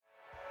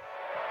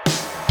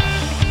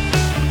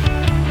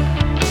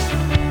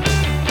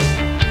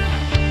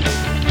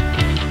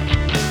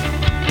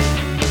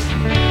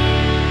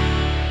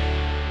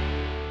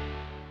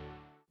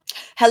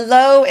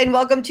Hello and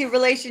welcome to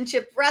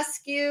Relationship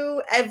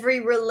Rescue. Every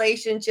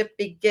relationship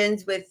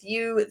begins with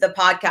you, the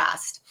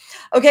podcast.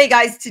 Okay,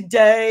 guys,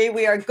 today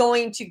we are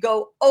going to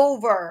go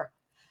over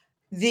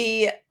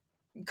the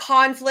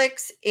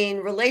conflicts in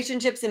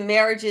relationships and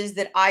marriages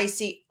that I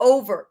see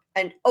over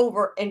and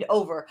over and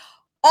over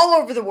all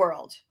over the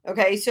world.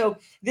 Okay, so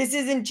this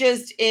isn't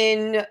just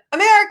in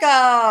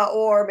America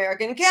or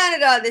America and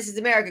Canada. This is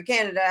America,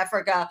 Canada,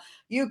 Africa,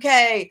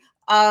 UK,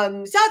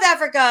 South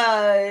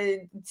Africa,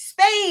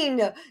 Spain,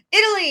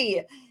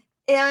 Italy.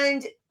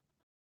 And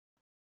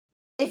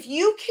if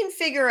you can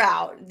figure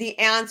out the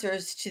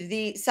answers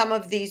to some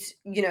of these,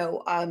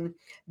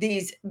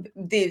 these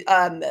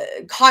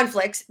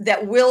conflicts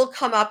that will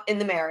come up in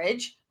the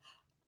marriage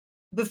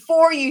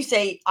before you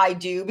say I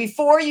do,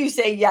 before you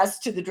say yes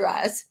to the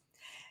dress,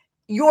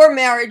 your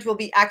marriage will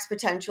be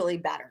exponentially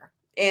better.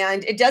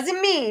 And it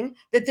doesn't mean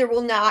that there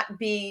will not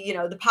be,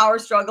 the power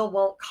struggle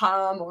won't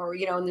come, or,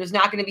 and there's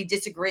not going to be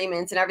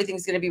disagreements and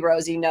everything's going to be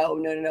rosy. No,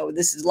 no, no, no.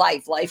 This is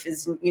life. Life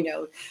is,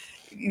 there's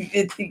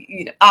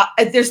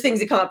things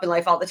that come up in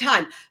life all the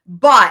time.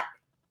 But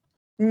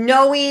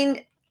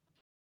knowing,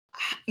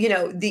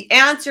 the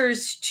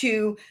answers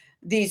to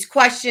these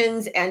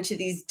questions and to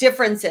these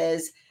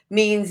differences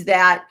means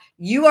that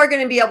you are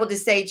going to be able to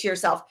say to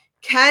yourself,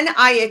 can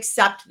I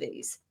accept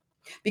these?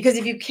 Because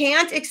if you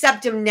can't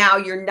accept them now,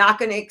 you're not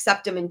going to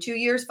accept them in 2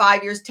 years,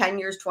 5 years, 10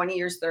 years, 20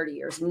 years, 30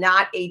 years.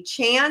 Not a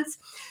chance.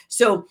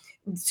 So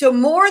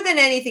more than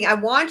anything, I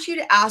want you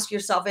to ask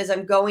yourself as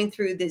I'm going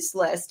through this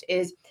list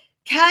is,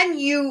 can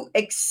you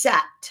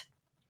accept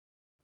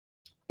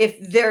if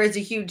there is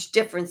a huge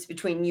difference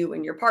between you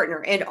and your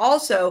partner? And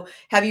also,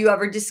 have you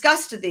ever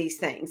discussed these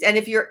things? And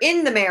if you're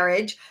in the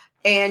marriage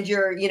and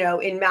you're,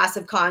 in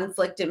massive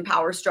conflict and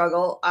power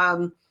struggle,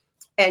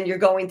 and you're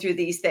going through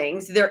these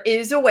things, there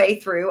is a way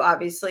through,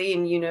 obviously.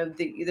 And,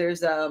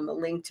 there's a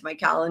link to my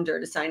calendar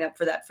to sign up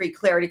for that free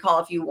clarity call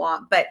if you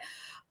want. But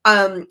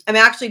I'm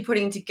actually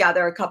putting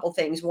together a couple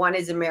things. One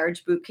is a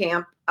marriage boot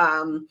camp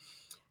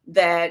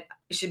that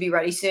should be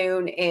ready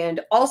soon.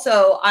 And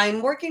also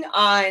I'm working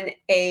on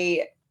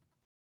a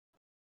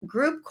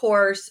group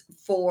course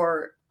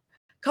for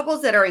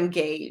couples that are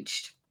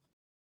engaged.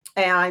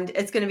 And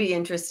it's going to be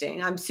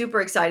interesting. I'm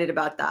super excited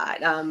about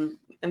that.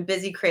 I'm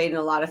busy creating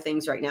a lot of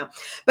things right now.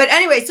 But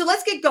anyway, so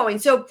let's get going.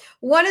 So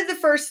one of the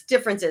first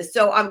differences.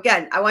 So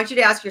again, I want you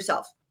to ask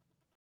yourself,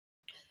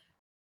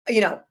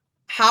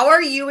 how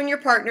are you and your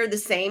partner the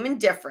same and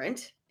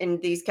different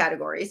in these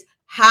categories?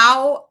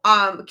 How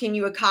can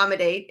you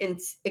accommodate and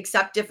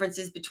accept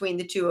differences between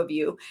the two of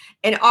you?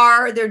 And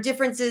are there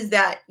differences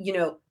that,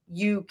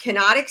 you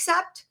cannot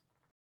accept?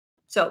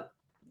 So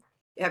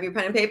have your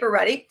pen and paper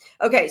ready?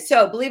 Okay,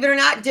 so believe it or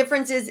not,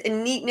 differences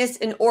in neatness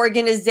and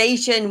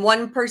organization.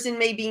 One person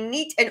may be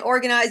neat and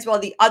organized while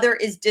the other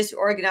is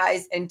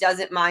disorganized and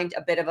doesn't mind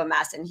a bit of a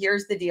mess. And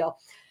here's the deal.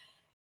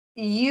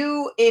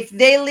 If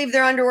they leave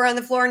their underwear on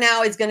the floor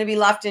now, it's going to be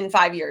left in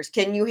 5 years.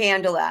 Can you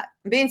handle that?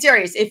 I'm being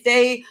serious. If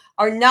they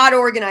are not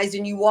organized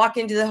and you walk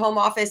into the home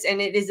office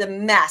and it is a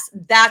mess,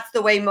 that's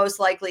the way most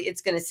likely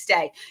it's going to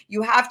stay.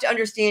 You have to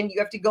understand, you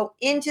have to go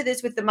into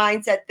this with the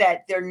mindset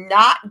that they're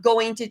not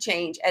going to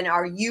change. And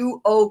are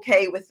you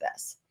okay with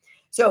this?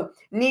 So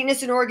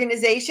neatness and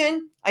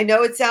organization, I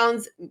know it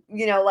sounds,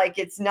 like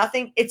it's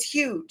nothing. It's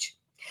huge.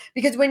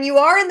 Because when you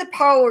are in the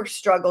power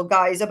struggle,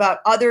 guys, about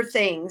other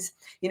things,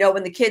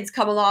 when the kids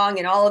come along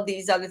and all of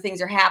these other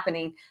things are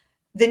happening,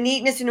 the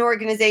neatness and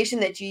organization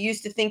that you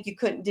used to think you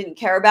didn't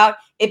care about,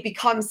 it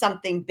becomes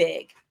something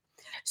big.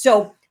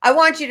 So I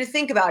want you to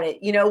think about it.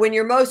 When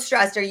you're most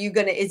stressed,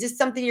 is this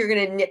something you're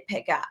going to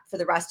nitpick at for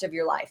the rest of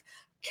your life?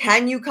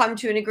 Can you come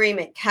to an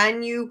agreement?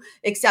 Can you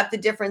accept the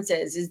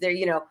differences? Is there,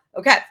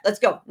 okay, let's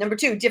go. Number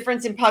 2,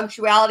 difference in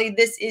punctuality.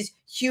 This is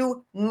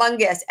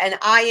humongous. And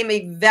I am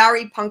a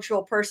very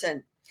punctual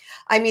person.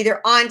 I'm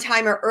either on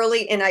time or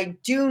early, and I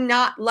do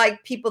not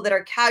like people that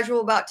are casual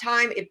about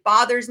time. It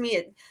bothers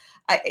me.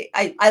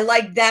 I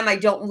like them. I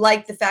don't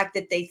like the fact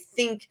that they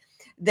think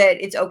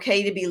that it's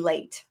okay to be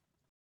late.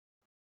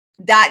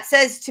 That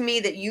says to me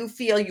that you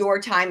feel your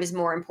time is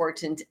more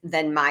important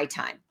than my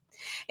time.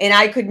 And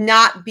I could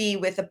not be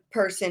with a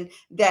person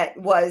that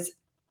was,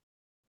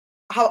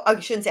 I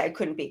shouldn't say I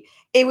couldn't be.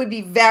 It would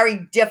be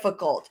very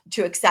difficult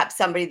to accept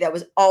somebody that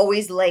was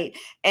always late.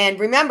 And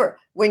remember,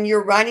 when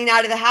you're running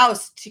out of the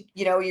house,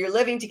 you're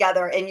living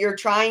together and you're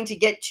trying to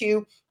get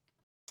to,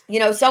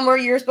 somewhere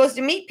you're supposed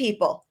to meet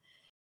people,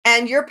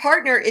 and your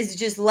partner is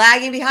just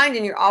lagging behind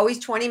and you're always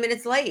 20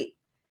 minutes late.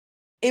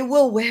 It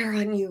will wear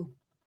on you.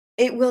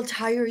 It will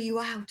tire you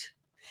out.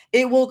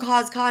 It will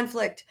cause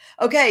conflict.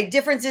 Okay,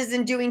 differences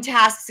in doing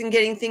tasks and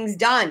getting things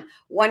done.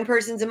 One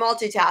person's a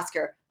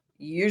multitasker,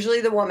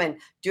 usually the woman,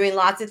 doing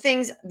lots of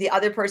things. The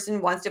other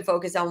person wants to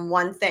focus on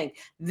one thing.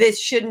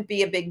 This shouldn't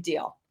be a big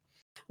deal.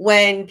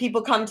 When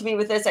people come to me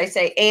with this, I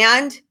say,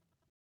 and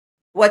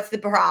what's the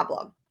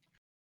problem?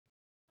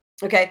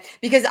 Okay,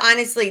 because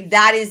honestly,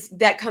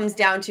 that comes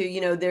down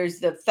to, there's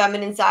the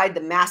feminine side,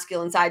 the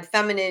masculine side.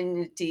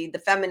 Femininity, the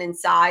feminine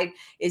side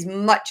is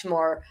much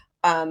more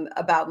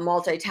about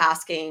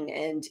multitasking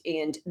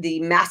and the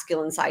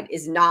masculine side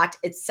is not.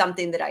 It's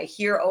something that I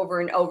hear over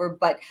and over.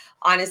 But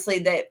honestly,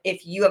 that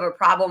if you have a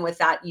problem with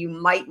that, you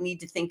might need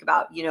to think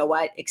about, you know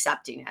what,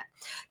 accepting it.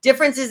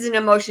 Differences in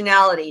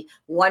emotionality.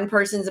 One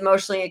person's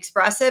emotionally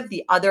expressive,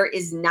 the other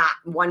is not.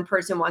 One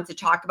person wants to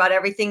talk about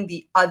everything,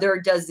 the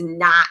other does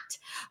not.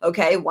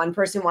 Okay, one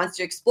person wants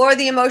to explore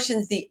the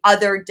emotions, the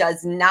other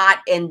does not,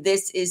 and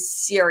this is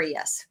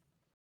serious.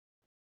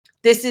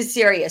 This is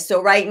serious. So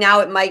right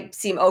now it might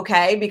seem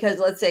okay because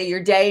let's say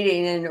you're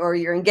dating or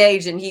you're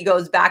engaged and he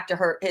goes back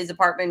to his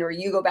apartment or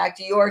you go back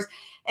to yours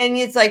and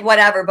it's like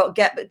whatever. But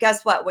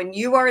guess what? When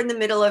you are in the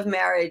middle of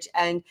marriage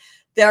and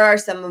there are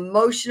some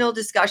emotional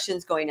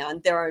discussions going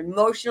on, there are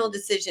emotional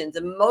decisions,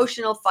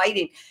 emotional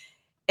fighting,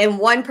 and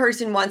one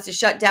person wants to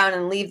shut down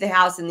and leave the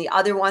house and the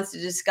other wants to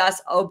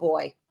discuss, oh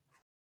boy.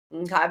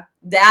 Okay.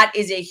 That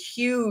is a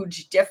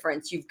huge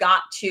difference. You've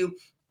got to,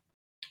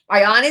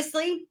 I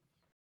honestly,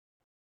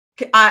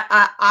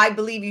 I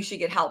believe you should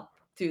get help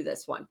through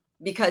this one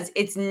because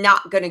it's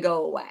not going to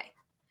go away.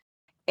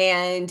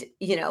 And,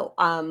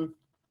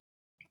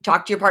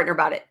 talk to your partner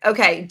about it.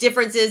 Okay.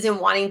 Differences in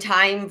wanting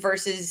time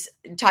versus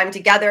time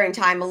together and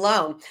time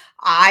alone.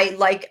 I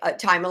like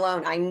time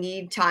alone. I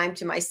need time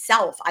to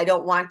myself. I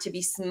don't want to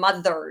be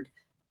smothered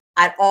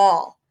at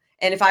all.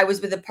 And if I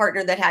was with a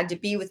partner that had to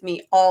be with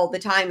me all the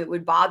time, it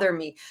would bother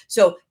me.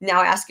 So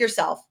now ask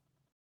yourself,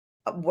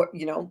 what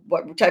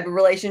type of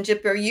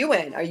relationship are you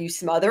in? Are you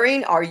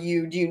smothering? Do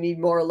you need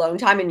more alone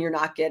time and you're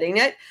not getting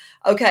it?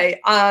 Okay.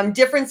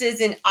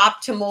 Differences in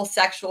optimal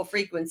sexual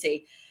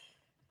frequency.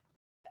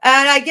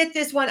 And I get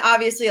this one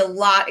obviously a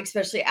lot,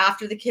 especially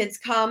after the kids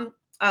come.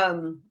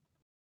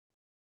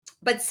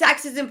 But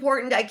sex is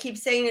important. I keep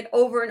saying it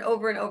over and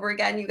over and over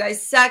again. You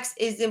guys, sex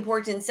is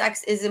important.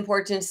 Sex is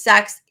important.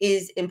 Sex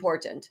is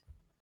important.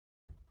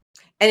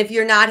 And if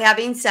you're not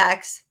having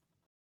sex,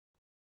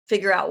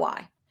 figure out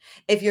why.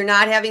 If you're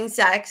not having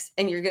sex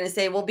and you're going to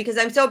say, well, because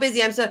I'm so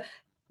busy,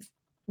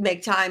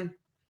 make time.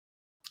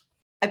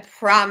 I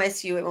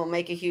promise you it will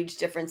make a huge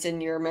difference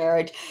in your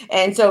marriage.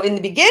 And so in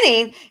the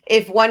beginning,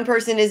 if one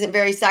person isn't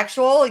very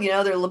sexual,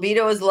 their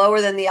libido is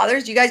lower than the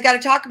others, you guys got to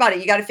talk about it.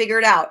 You got to figure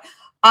it out.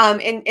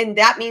 And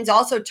that means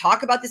also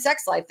talk about the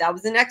sex life. That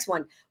was the next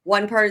one.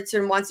 One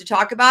person wants to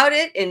talk about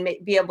it and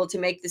be able to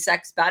make the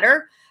sex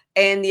better.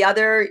 And the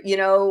other,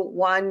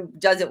 one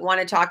doesn't want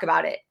to talk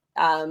about it.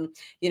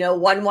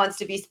 One wants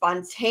to be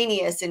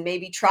spontaneous and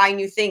maybe try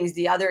new things.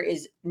 The other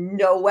is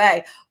no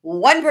way.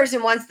 One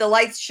person wants the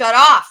lights shut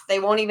off. They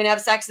won't even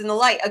have sex in the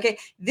light. Okay.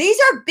 These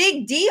are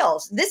big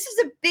deals. This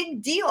is a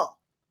big deal.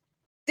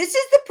 This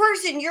is the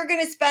person you're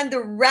going to spend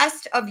the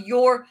rest of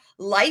your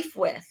life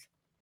with.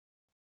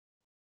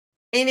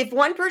 And if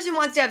one person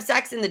wants to have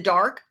sex in the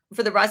dark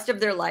for the rest of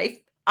their life,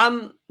 I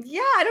don't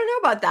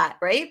know about that.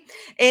 Right.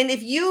 And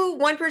if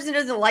one person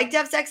doesn't like to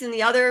have sex and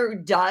the other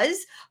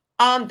does,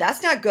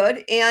 that's not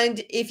good.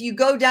 And if you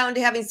go down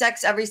to having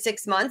sex every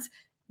 6 months,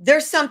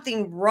 there's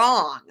something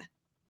wrong.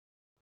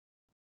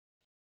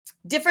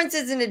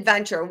 Differences in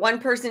adventure. One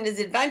person is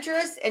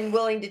adventurous and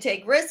willing to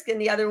take risk,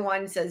 and the other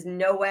one says,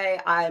 no way,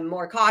 I'm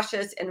more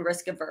cautious and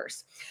risk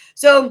averse.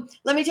 So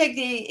let me take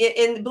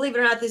and believe it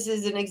or not, this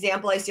is an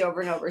example I see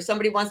over and over.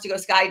 Somebody wants to go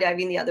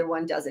skydiving, the other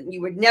one doesn't.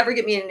 You would never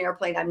get me in an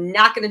airplane. I'm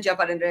not going to jump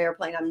out of an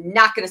airplane. I'm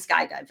not going to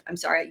skydive. I'm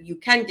sorry. You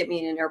can get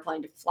me in an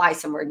airplane to fly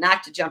somewhere,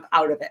 not to jump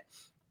out of it.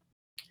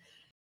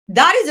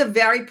 That is a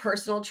very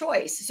personal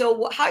choice.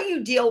 So how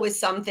you deal with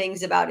some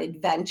things about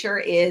adventure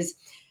is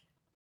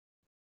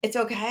it's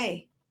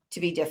okay to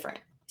be different.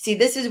 See,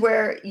 this is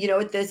where,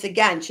 this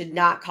again should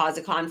not cause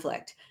a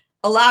conflict.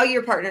 Allow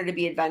your partner to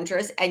be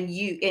adventurous and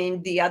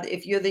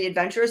if you're the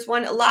adventurous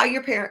one, allow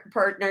your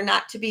partner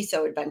not to be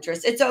so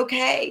adventurous. It's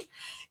okay.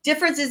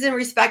 Differences in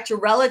respect to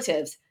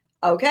relatives.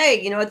 Okay.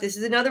 You know what? This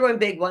is another one,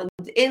 big one.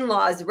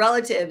 In-laws,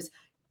 relatives.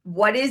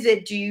 What is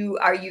it?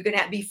 Are you going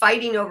to be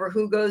fighting over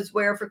who goes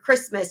where for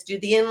Christmas?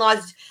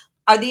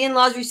 Are the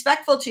in-laws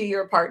respectful to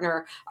your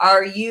partner?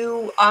 Are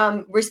you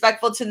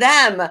respectful to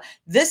them?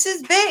 This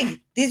is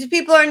big. These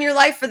people are in your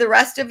life for the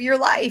rest of your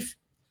life,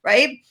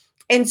 right?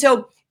 And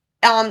so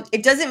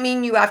it doesn't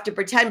mean you have to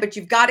pretend, but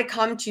you've got to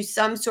come to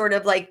some sort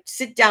of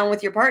sit down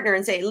with your partner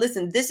and say,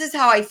 listen, this is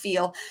how I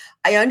feel.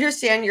 I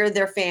understand you're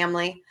their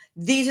family.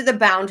 These are the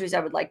boundaries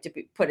I would like to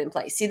put in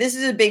place. See, this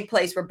is a big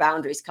place where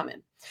boundaries come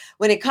in.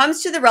 When it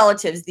comes to the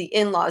relatives, the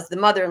in-laws, the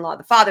mother-in-law,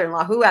 the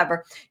father-in-law,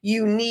 whoever,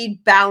 you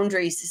need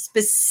boundaries,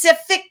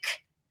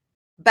 specific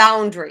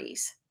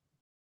boundaries,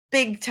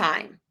 big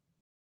time.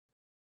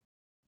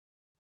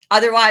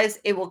 Otherwise,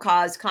 it will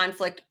cause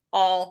conflict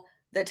all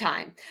the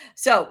time.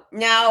 So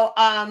now,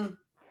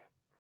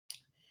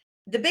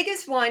 the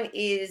biggest one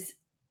is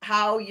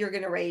how you're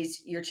going to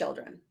raise your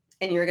children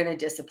and you're going to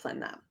discipline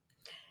them.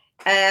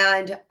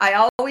 And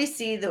I always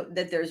see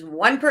that there's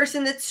one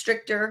person that's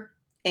stricter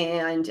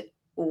and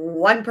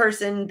one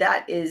person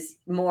that is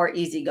more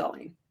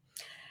easygoing.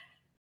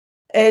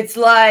 It's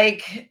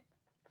like,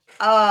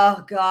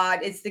 oh God,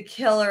 it's the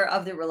killer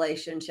of the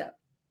relationship.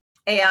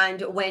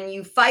 And when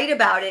you fight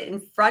about it in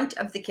front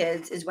of the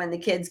kids is when the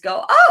kids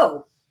go,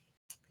 oh,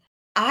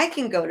 I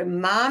can go to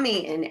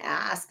mommy and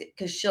ask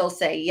because she'll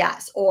say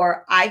yes.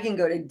 Or I can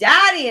go to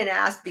daddy and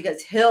ask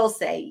because he'll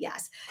say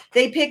yes.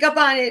 They pick up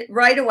on it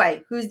right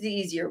away. Who's the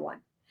easier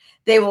one?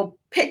 They will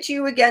pitch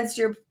you against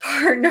your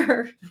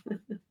partner.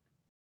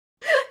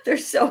 They're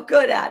so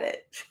good at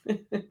it.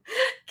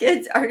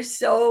 Kids are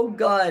so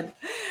good.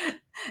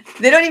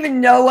 They don't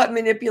even know what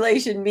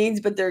manipulation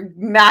means, but they're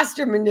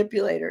master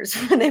manipulators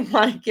when they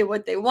want to get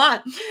what they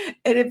want.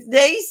 And if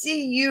they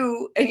see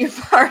you and your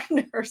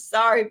partner,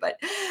 sorry, but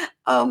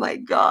oh my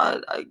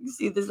God, I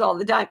see this all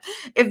the time.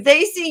 If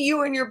they see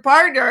you and your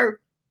partner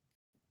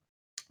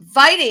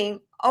fighting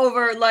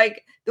over,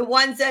 like the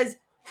one says,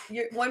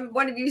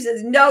 one of you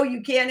says, no,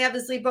 you can't have the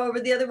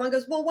sleepover. The other one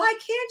goes, well, why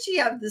can't she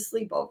have the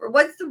sleepover?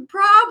 What's the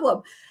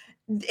problem?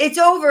 It's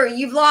over.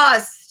 You've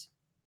lost.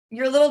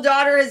 Your little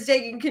daughter has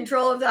taken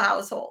control of the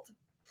household.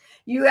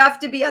 You have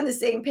to be on the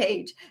same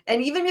page.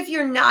 And even if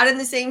you're not on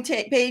the same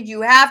page,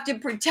 you have to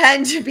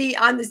pretend to be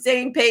on the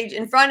same page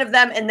in front of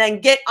them and then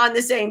get on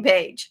the same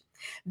page.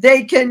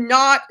 They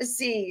cannot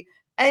see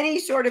any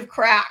sort of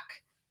crack.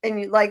 And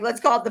you, like, let's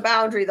call it the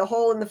boundary, the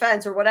hole in the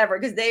fence or whatever,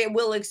 because they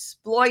will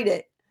exploit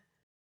it.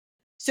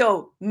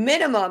 So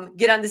minimum,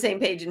 get on the same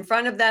page in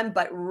front of them,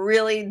 but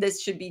really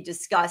this should be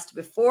discussed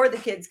before the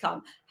kids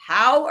come.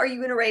 How are you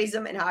going to raise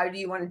them and how do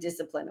you want to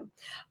discipline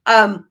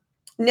them?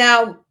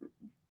 Now,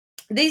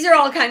 these are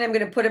all kind of, I'm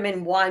going to put them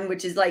in one,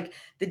 which is like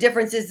the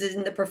differences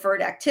in the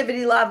preferred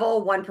activity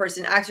level. One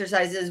person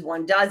exercises,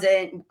 one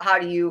doesn't. How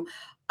do you,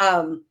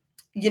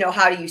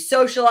 how do you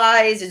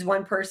socialize? Is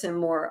one person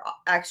more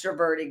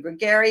extroverted,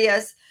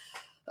 gregarious?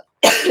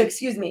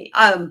 Excuse me.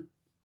 And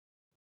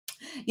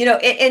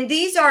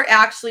these are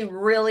actually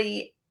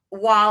really,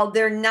 while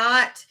they're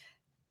not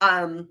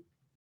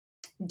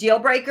deal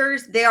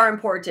breakers, they are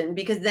important,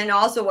 because then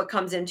also what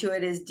comes into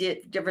it is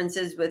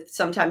differences with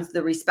sometimes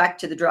the respect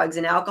to the drugs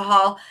and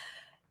alcohol.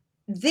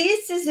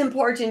 This is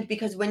important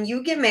because when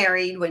you get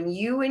married, when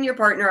you and your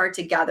partner are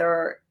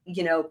together,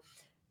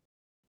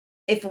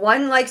 if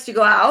one likes to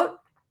go out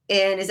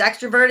and is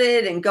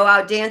extroverted and go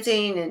out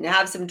dancing and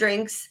have some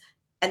drinks,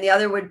 and the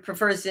other would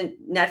prefer to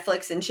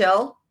Netflix and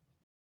chill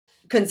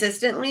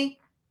consistently,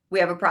 we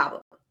have a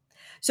problem.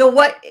 So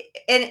and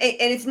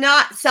it's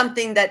not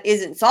something that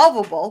isn't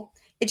solvable.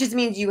 It just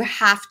means you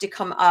have to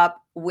come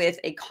up with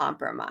a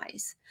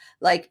compromise.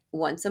 Like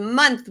once a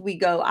month we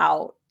go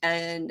out,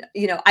 and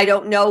I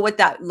don't know what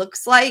that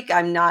looks like.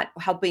 I'm not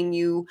helping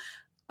you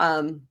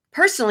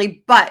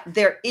personally, but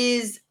there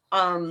is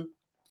a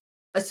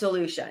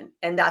solution,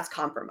 and that's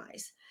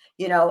compromise.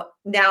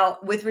 Now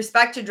with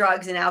respect to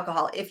drugs and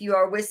alcohol, if you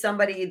are with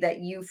somebody that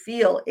you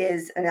feel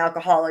is an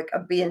alcoholic, a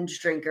binge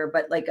drinker,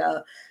 but like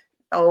a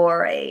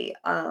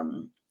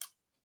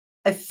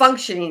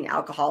functioning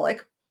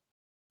alcoholic,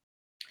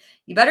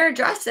 you better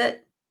address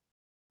it.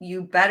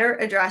 You better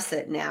address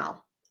it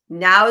now.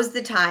 Now's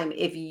the time.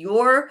 If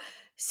you're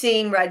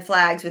seeing red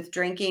flags with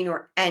drinking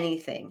or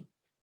anything,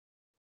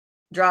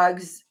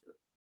 drugs,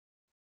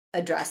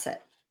 address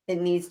it. It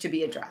needs to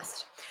be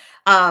addressed.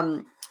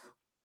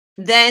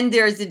 Then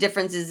there's the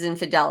differences in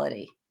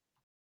fidelity.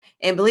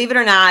 And believe it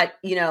or not,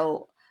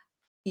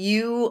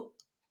 you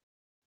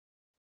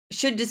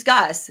should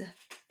discuss,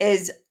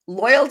 is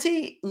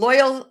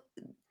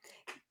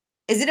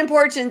it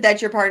important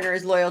that your partner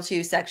is loyal to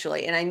you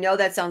sexually? And I know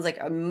that sounds like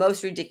a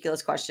most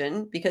ridiculous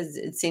question, because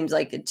it seems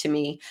like it to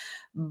me,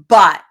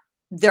 but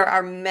there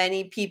are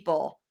many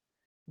people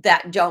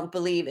that don't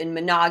believe in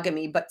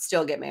monogamy but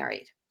still get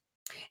married.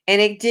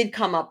 And it did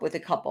come up with a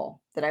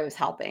couple that I was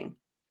helping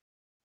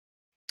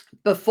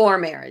before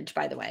marriage,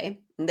 by the way.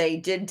 They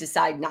did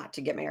decide not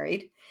to get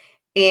married,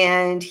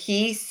 and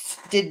he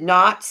did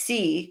not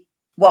see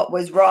what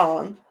was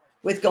wrong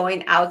with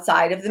going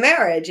outside of the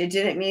marriage. It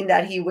didn't mean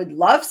that he would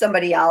love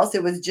somebody else.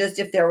 It was just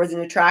if there was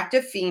an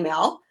attractive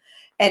female,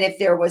 and if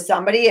there was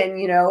somebody, and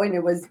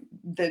it was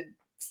the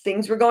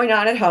things were going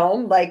on at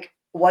home, like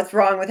what's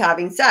wrong with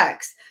having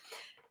sex?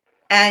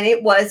 And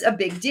it was a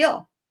big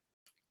deal,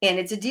 and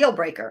it's a deal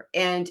breaker.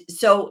 And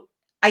so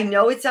I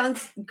know it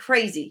sounds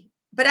crazy,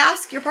 but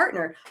ask your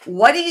partner,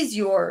 what is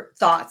your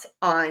thoughts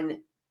on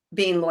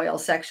being loyal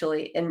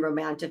sexually and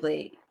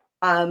romantically?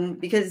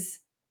 Because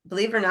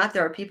believe it or not,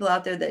 there are people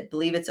out there that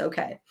believe it's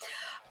okay.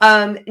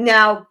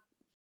 Now,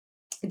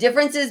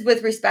 differences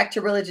with respect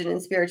to religion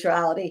and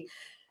spirituality.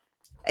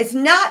 It's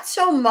not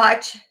so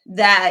much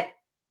that,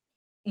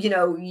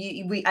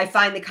 I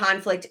find the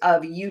conflict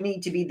of you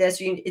need to be this.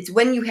 It's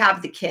when you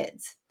have the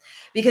kids.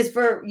 Because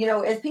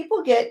as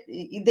people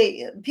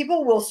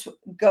people will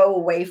go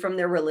away from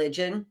their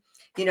religion.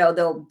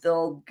 They'll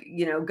go,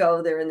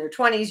 they're in their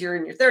 20s, you're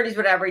in your 30s,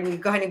 whatever, and you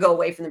kind of go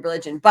away from the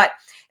religion. But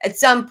at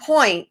some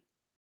point,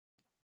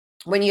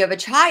 when you have a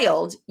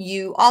child,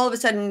 you all of a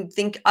sudden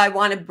think, I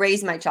want to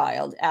raise my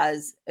child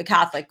as a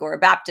Catholic or a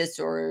Baptist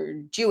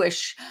or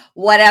Jewish,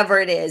 whatever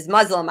it is,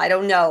 Muslim, I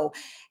don't know.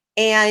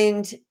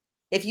 And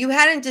if you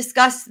hadn't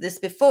discussed this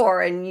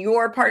before and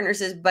your partner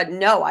says, but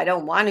no, I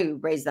don't want to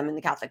raise them in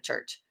the Catholic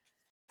Church,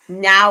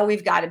 Now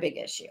we've got a big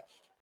issue.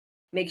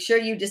 Make sure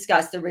you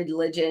discuss the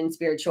religion,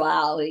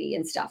 spirituality,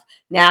 and stuff.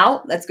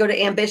 Now let's go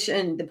to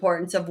ambition, the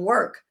importance of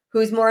work.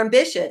 Who's more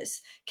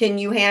ambitious? Can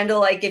you handle,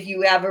 like, if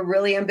you have a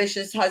really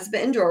ambitious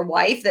husband or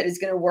wife that is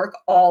going to work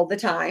all the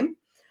time?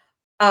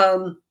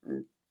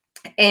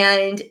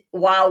 And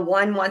while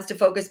one wants to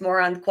focus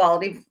more on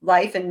quality of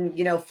life and,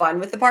 fun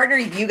with the partner,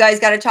 you guys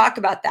got to talk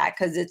about that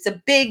because it's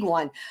a big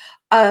one.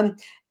 And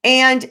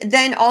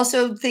then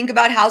also think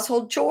about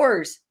household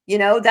chores.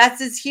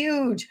 That's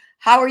huge.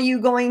 How are you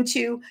going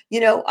to,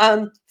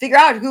 figure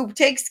out who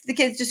takes the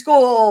kids to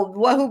school,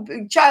 who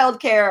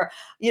childcare,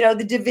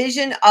 the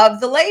division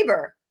of the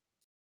labor.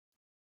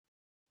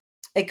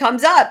 It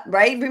comes up,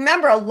 right?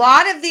 Remember, a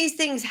lot of these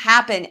things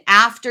happen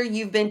after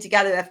you've been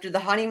together, after the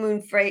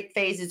honeymoon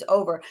phase is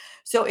over.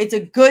 So it's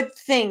a good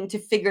thing to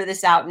figure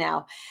this out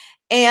now.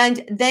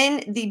 And then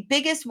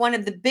one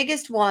of the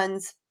biggest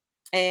ones,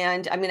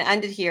 and I'm going to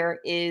end it here,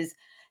 is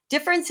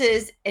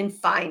differences in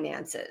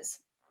finances.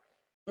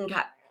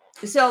 Okay.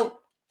 So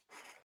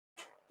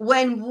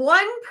when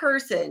one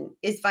person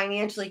is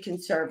financially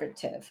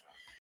conservative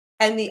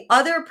and the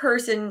other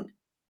person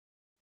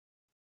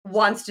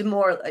wants to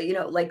more,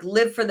 like,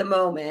 live for the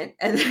moment,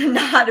 and they're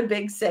not a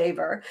big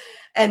saver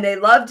and they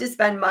love to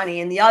spend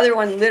money, and the other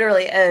one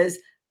literally is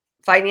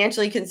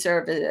financially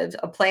conservative,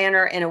 a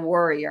planner and a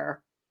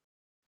worrier,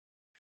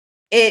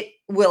 it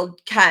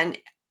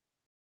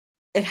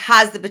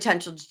has the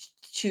potential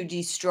to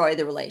destroy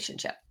the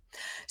relationship.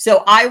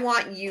 So I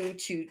want you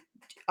to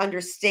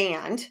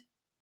understand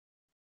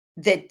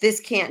that this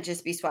can't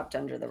just be swept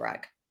under the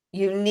rug.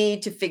 You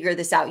need to figure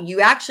this out.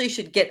 You actually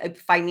should get a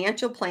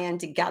financial plan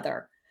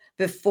together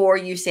before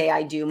you say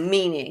I do,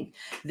 meaning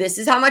this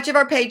is how much of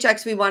our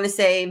paychecks we want to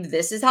save.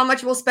 This is how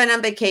much we'll spend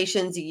on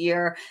vacations a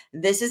year.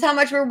 This is how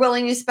much we're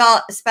willing to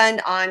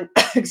spend on,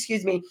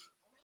 excuse me,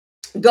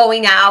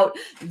 going out.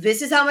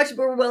 This is how much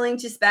we're willing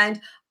to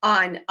spend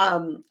on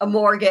a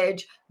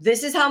mortgage.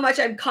 This is how much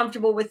I'm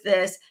comfortable with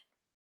this.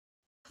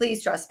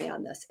 Please trust me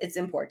on this. It's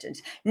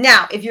important.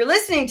 Now, if you're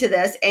listening to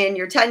this and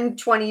you're 10,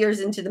 20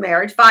 years into the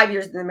marriage, 5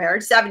 years in the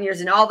marriage, 7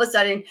 years, and all of a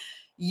sudden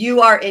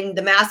you are in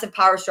the massive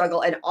power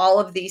struggle and all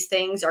of these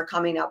things are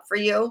coming up for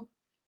you,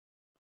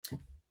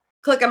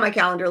 click on my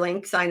calendar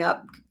link, sign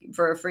up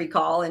for a free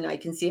call, and I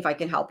can see if I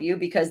can help you,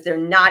 because they're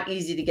not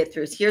easy to get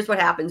through. So here's what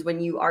happens when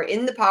you are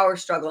in the power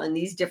struggle and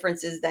these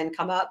differences then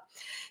come up.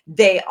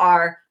 They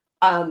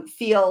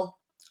feel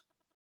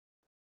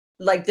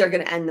like they're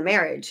going to end the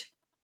marriage.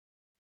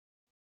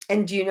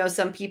 And do you know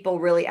some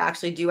people really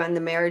actually do end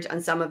the marriage on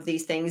some of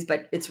these things,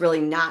 but it's really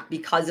not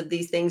because of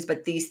these things,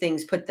 but these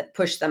things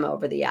push them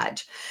over the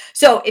edge.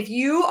 So if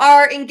you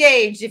are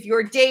engaged, if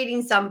you're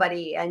dating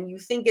somebody and you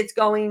think it's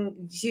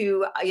going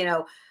to,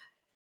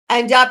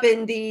 end up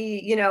in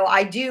the,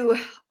 I do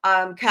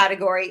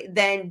category,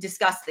 then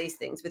discuss these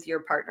things with your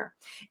partner.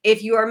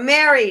 If you are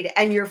married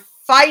and you're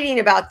fighting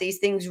about these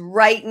things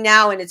right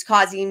now and it's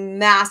causing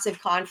massive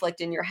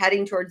conflict and you're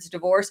heading towards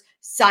divorce,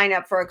 sign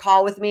up for a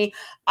call with me.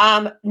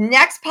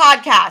 Next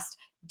podcast,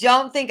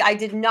 don't think I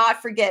did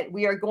not forget.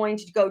 We are going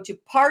to go to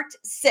part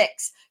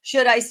 6.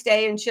 Should I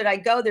stay and should I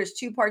go? There's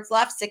 2 parts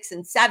left, 6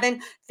 and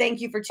 7. Thank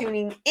you for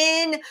tuning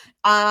in,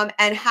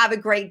 and have a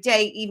great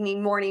day,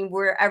 evening, morning,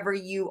 wherever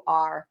you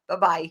are.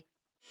 Bye-bye.